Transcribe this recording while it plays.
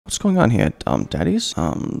going on here? Daddy's?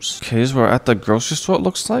 Okay, we're at the grocery store, it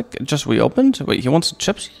looks like. It just reopened. Wait, he wants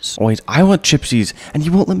chipsies? Oh, wait, I want chipsies, and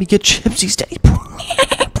you won't let me get chipsies, Daddy.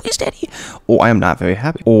 Please, Daddy. Oh, I am not very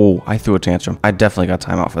happy. Oh, I threw a tantrum. I definitely got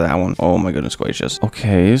time out for that one. Oh my goodness gracious.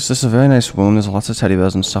 Okay, so this is a very nice room. There's lots of teddy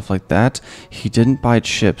bears and stuff like that. He didn't buy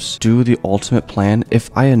chips. Do the ultimate plan. If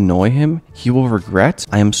I annoy him, he will regret.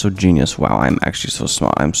 I am so genius. Wow, I'm actually so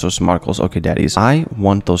smart. I'm so smart. Okay, daddies. I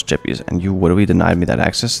want those chippies, and you literally denied me that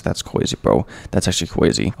access. That's crazy, bro. That's actually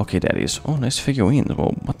crazy. Okay, daddies. Oh, nice figurines.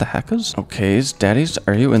 Well, what the heck is? Okay, daddies,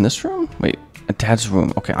 are you in this room? Wait, dad's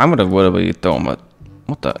room. Okay, I'm gonna literally throw him a...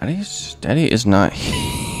 What the? Daddy is not...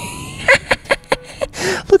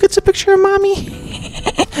 Look, it's a picture of mommy.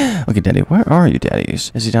 Okay, Daddy, where are you,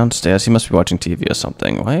 daddies? Is he downstairs? He must be watching TV or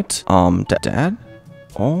something, right? Dad?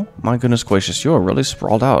 Oh my goodness gracious, you're really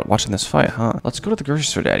sprawled out watching this fight, huh? Let's go to the grocery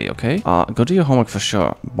store, Daddy, okay? Go do your homework for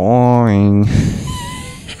sure. Boring.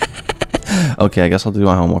 Okay, I guess I'll do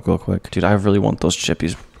my homework real quick. Dude, I really want those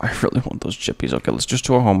chippies. I really want those chippies. Okay, let's just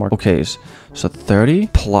do our homework. Okay, so 30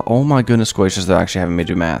 plus... Oh my goodness gracious, they're actually having me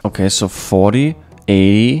do math. Okay, so 40,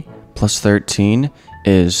 80 plus 13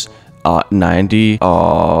 is 90,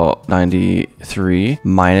 93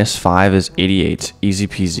 minus 5 is 88. Easy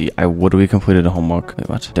peasy. I literally completed the homework. Wait,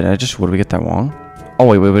 what? Did I just literally get that wrong? Oh,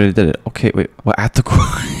 wait, I did it. Okay, wait. We're at the...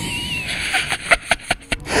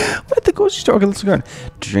 the grocery store. Okay, let's go on.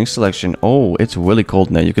 Drink selection. Oh, it's really cold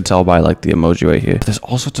now. You can tell by like the emoji right here. But there's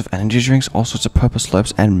all sorts of energy drinks, all sorts of purple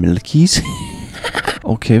slurps and milkies.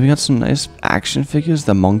 Okay, we got some nice action figures.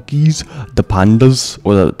 The monkeys, the pandas,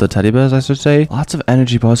 or the teddy bears, I should say. Lots of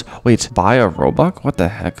energy bars. Wait, buy a Robux? What the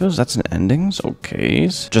heck is that's an endings? Okay,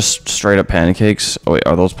 just straight up pancakes. Oh wait,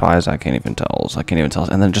 are those pies? I can't even tell.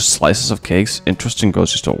 And then just slices of cakes. Interesting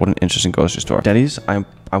grocery store. What an interesting grocery store. Daddies, I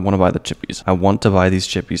want to buy the chippies. I want to buy these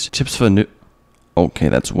chippies. Chips for new... Okay,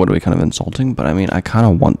 that's what are we kind of insulting, but I mean, I kind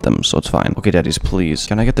of want them, so it's fine. Okay, daddies, please.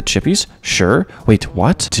 Can I get the chippies? Sure. Wait,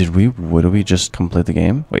 what? Did we just complete the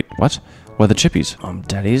game? Wait, what? Where are the chippies?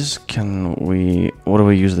 Daddies, what do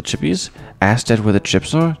we use the chippies? Ask Dad where the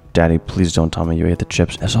chips are? Daddy, please don't tell me you ate the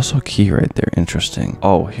chips. There's also a key right there. Interesting.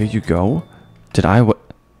 Oh, here you go.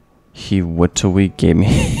 He literally gave me...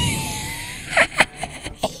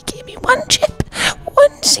 He gave me one chip.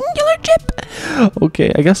 One singular chip.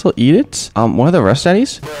 Okay, I guess I'll eat it. What are the rest,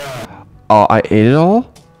 daddies? I ate it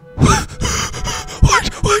all? What?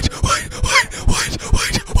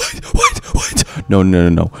 No.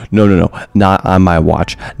 Not on my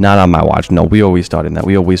watch. No, we always starting that.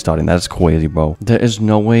 That's crazy, bro. There is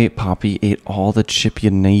no way Poppy ate all the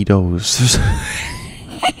chippianitos.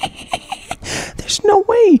 There's no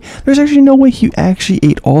way. There's actually no way he actually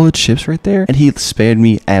ate all the chips right there, and he spared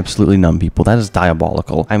me absolutely none, people. That is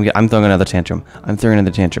diabolical. I'm throwing another tantrum.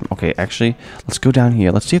 Okay, actually, let's go down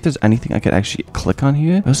here. Let's see if there's anything I could actually click on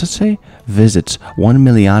here. What does it say? Visits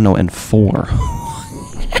 1,004.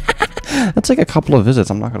 That's like a couple of visits,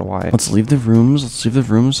 I'm not gonna lie. Let's leave the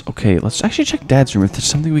rooms. Okay, let's actually check Dad's room if there's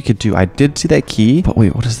something we could do. I did see that key, but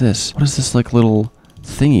wait, what is this? What is this like little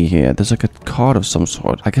thingy here? There's like a card of some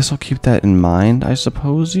sort. I guess I'll keep that in mind, I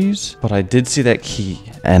suppose. But I did see that key,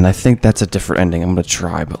 and I think that's a different ending. I'm gonna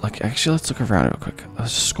try, but like, actually, let's look around real quick. A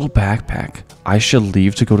school backpack. I should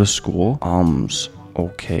leave to go to school.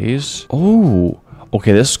 Okays. Oh.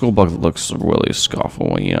 Okay, this school bug looks really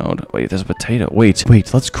scuffle, you know. Wait, there's a potato. Wait,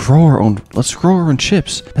 let's grow our own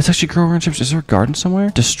chips. Let's actually grow our own chips. Is there a garden somewhere?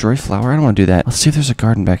 Destroy flower? I don't want to do that. Let's see if there's a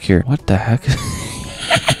garden back here. What the heck?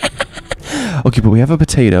 Okay, but we have a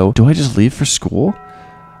potato. Do I just leave for school?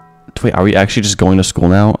 Wait, are we actually just going to school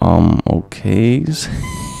now? Okays.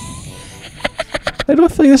 I don't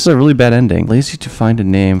feel like this is a really bad ending. Lazy to find a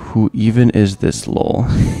name. Who even is this, lol?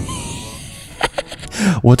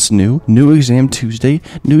 What's new? New exam Tuesday.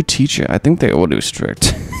 New teacher. I think they will do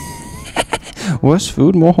strict. Worse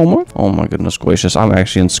food, more homework? Oh my goodness gracious. I'm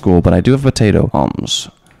actually in school, but I do have a potato.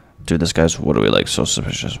 Dude, this guy's literally like so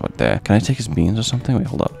suspicious right there. Can I take his beans or something? Wait,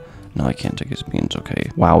 hold up. No, I can't take his beans. Okay.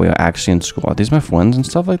 Wow, we are actually in school. Are these my friends and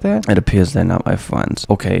stuff like that? It appears they're not my friends.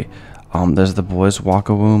 Okay. There's the boys'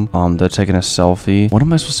 walker room. They're taking a selfie. What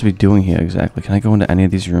am I supposed to be doing here exactly? Can I go into any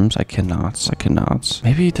of these rooms? I cannot.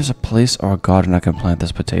 Maybe there's a place or a garden I can plant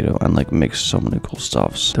this potato and like make so many cool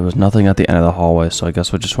stuffs. There was nothing at the end of the hallway, so I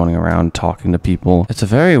guess we're just running around talking to people. It's a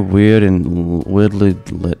very weird and weirdly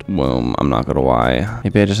lit room. I'm not gonna lie.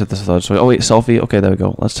 Maybe I just hit this third story. Oh wait, selfie. Okay, there we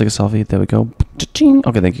go. Let's take a selfie. There we go.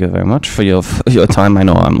 Okay, thank you very much for your time. I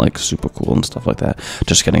know I'm like super cool and stuff like that.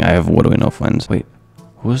 Just kidding. I have literally no friends. Wait.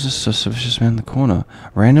 Who is this suspicious man in the corner?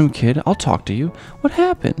 Random kid? I'll talk to you. What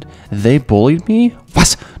happened? They bullied me?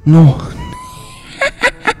 What? No.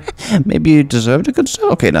 Maybe you deserved a good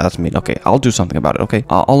start. Okay, no, that's mean. Okay, I'll do something about it. Okay,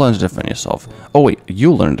 I'll learn to defend yourself. Oh wait,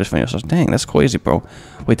 you learn to defend yourself. Dang, that's crazy, bro.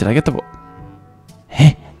 Wait, did I get the?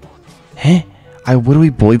 Huh? Huh? I literally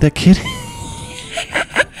bullied that kid.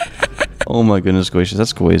 Oh my goodness gracious,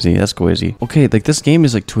 that's crazy. That's crazy. Okay, like this game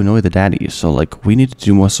is like to annoy the daddy, so like we need to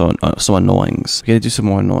do more some annoyings. We gotta do some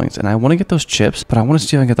more annoyings, and I want to get those chips, but I want to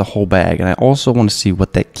see if I can get the whole bag, and I also want to see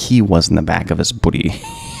what that key was in the back of his booty.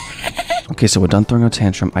 Okay, so we're done throwing our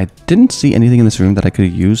tantrum. I didn't see anything in this room that I could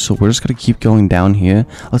use, so we're just gonna keep going down here.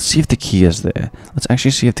 Let's see if the key is there. Let's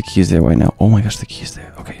actually see if the key is there right now. Oh my gosh, the key is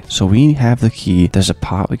there. Okay, so we have the key. There's a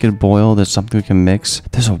pot we could boil. There's something we can mix.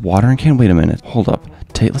 There's a watering can. Wait a minute. Hold up.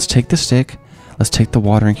 Let's take the stick. Let's take the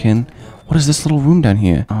watering can. What is this little room down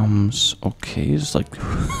here? Okay, it's like...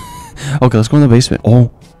 Okay, let's go in the basement.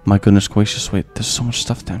 Oh my goodness gracious, wait, there's so much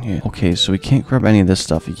stuff down here. Okay, so we can't grab any of this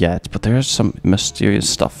stuff yet, but there's some mysterious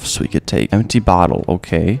stuff so we could take. Empty bottle,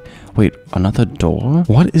 okay. Wait, another door?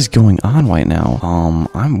 What is going on right now?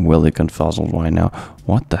 I'm really confuzzled right now.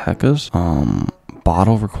 What the heck is?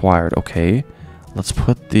 Bottle required, okay. Let's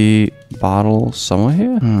put the bottle somewhere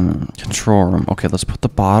here. Control room. Okay, let's put the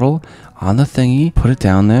bottle on the thingy. Put it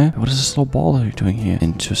down there. What is this little ball that you're doing here?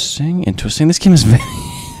 Interesting. Interesting. This game is very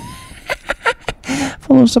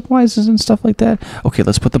full of surprises and stuff like that. Okay,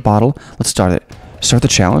 let's put the bottle. Let's start it. Start the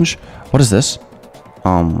challenge. What is this?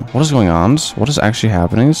 What is going on? What is actually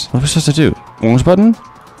happening? What are we supposed to do? Orange button?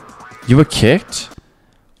 You were kicked?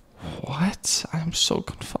 What? I'm so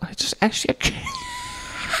confused. I just actually...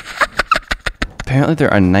 Apparently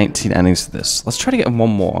there are 19 endings to this. Let's try to get one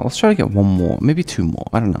more. Let's try to get one more. Maybe two more.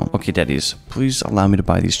 I don't know. Okay, daddies. Please allow me to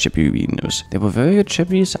buy these chippy Weenies. They were very good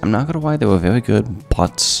chippies. I'm not gonna lie. They were very good.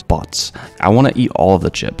 But I want to eat all of the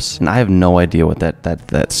chips. And I have no idea what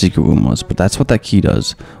that secret room was. But that's what that key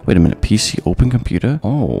does. Wait a minute. PC open computer.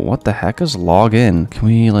 Oh, what the heck is log in? Can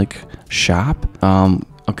we like shop?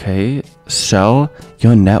 Okay. Sell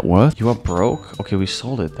your net worth. You are broke. Okay, we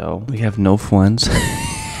sold it though. We have no friends.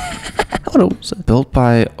 What was it? Built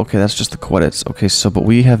by... Okay, that's just the credits. Okay, so, but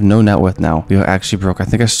we have no net worth now. We are actually broke. I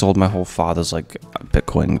think I sold my whole father's, like,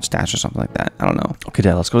 Bitcoin stash or something like that. I don't know. Okay,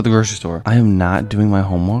 Dad, let's go to the grocery store. I am not doing my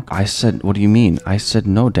homework. I said, what do you mean? I said,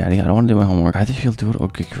 no, Daddy, I don't want to do my homework. Either he'll do it or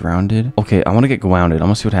get grounded. Okay, I want to get grounded. I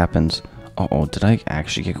want to see what happens. Uh-oh, did I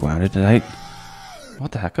actually get grounded? Did I...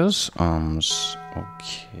 What the heck is? Okay.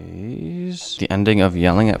 The ending of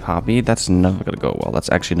yelling at Poppy? That's never gonna go well. That's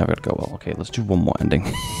actually never gonna go well. Okay, let's do one more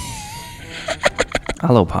ending.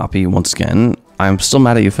 Hello, Poppy, once again. I'm still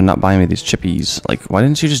mad at you for not buying me these chippies. Like, why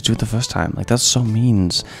didn't you just do it the first time? Like, that's so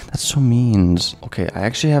means. That's so means. Okay, I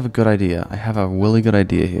actually have a good idea. I have a really good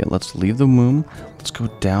idea here. Let's leave the room. Let's go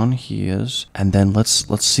down here. And then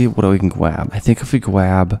let's see what we can grab. I think if we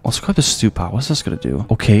grab... Let's grab the stew pot. What's this gonna do?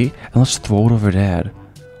 Okay, and let's throw it over Dad.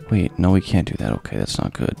 Wait, no, we can't do that. Okay, that's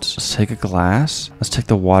not good. Let's take a glass. Let's take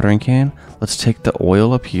the watering can. Let's take the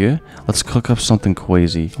oil up here. Let's cook up something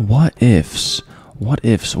crazy. What ifs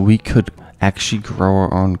we could actually grow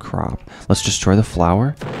our own crop? Let's destroy the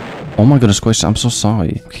flour. Oh my goodness gracious, I'm so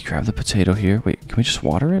sorry. Okay, grab the potato here. Wait, can we just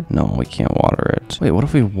water it? No, we can't water it. Wait, what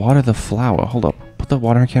if we water the flour? Hold up. Put the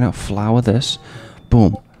watering can out, flour this.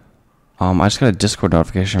 Boom. I just got a Discord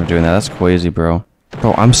notification for doing that. That's crazy, bro.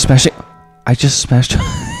 Bro, I'm smashing... I just smashed...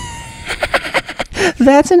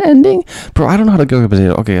 That's an ending? Bro, I don't know how to go with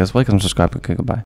potato. Okay, guys, like and subscribe. Okay, goodbye.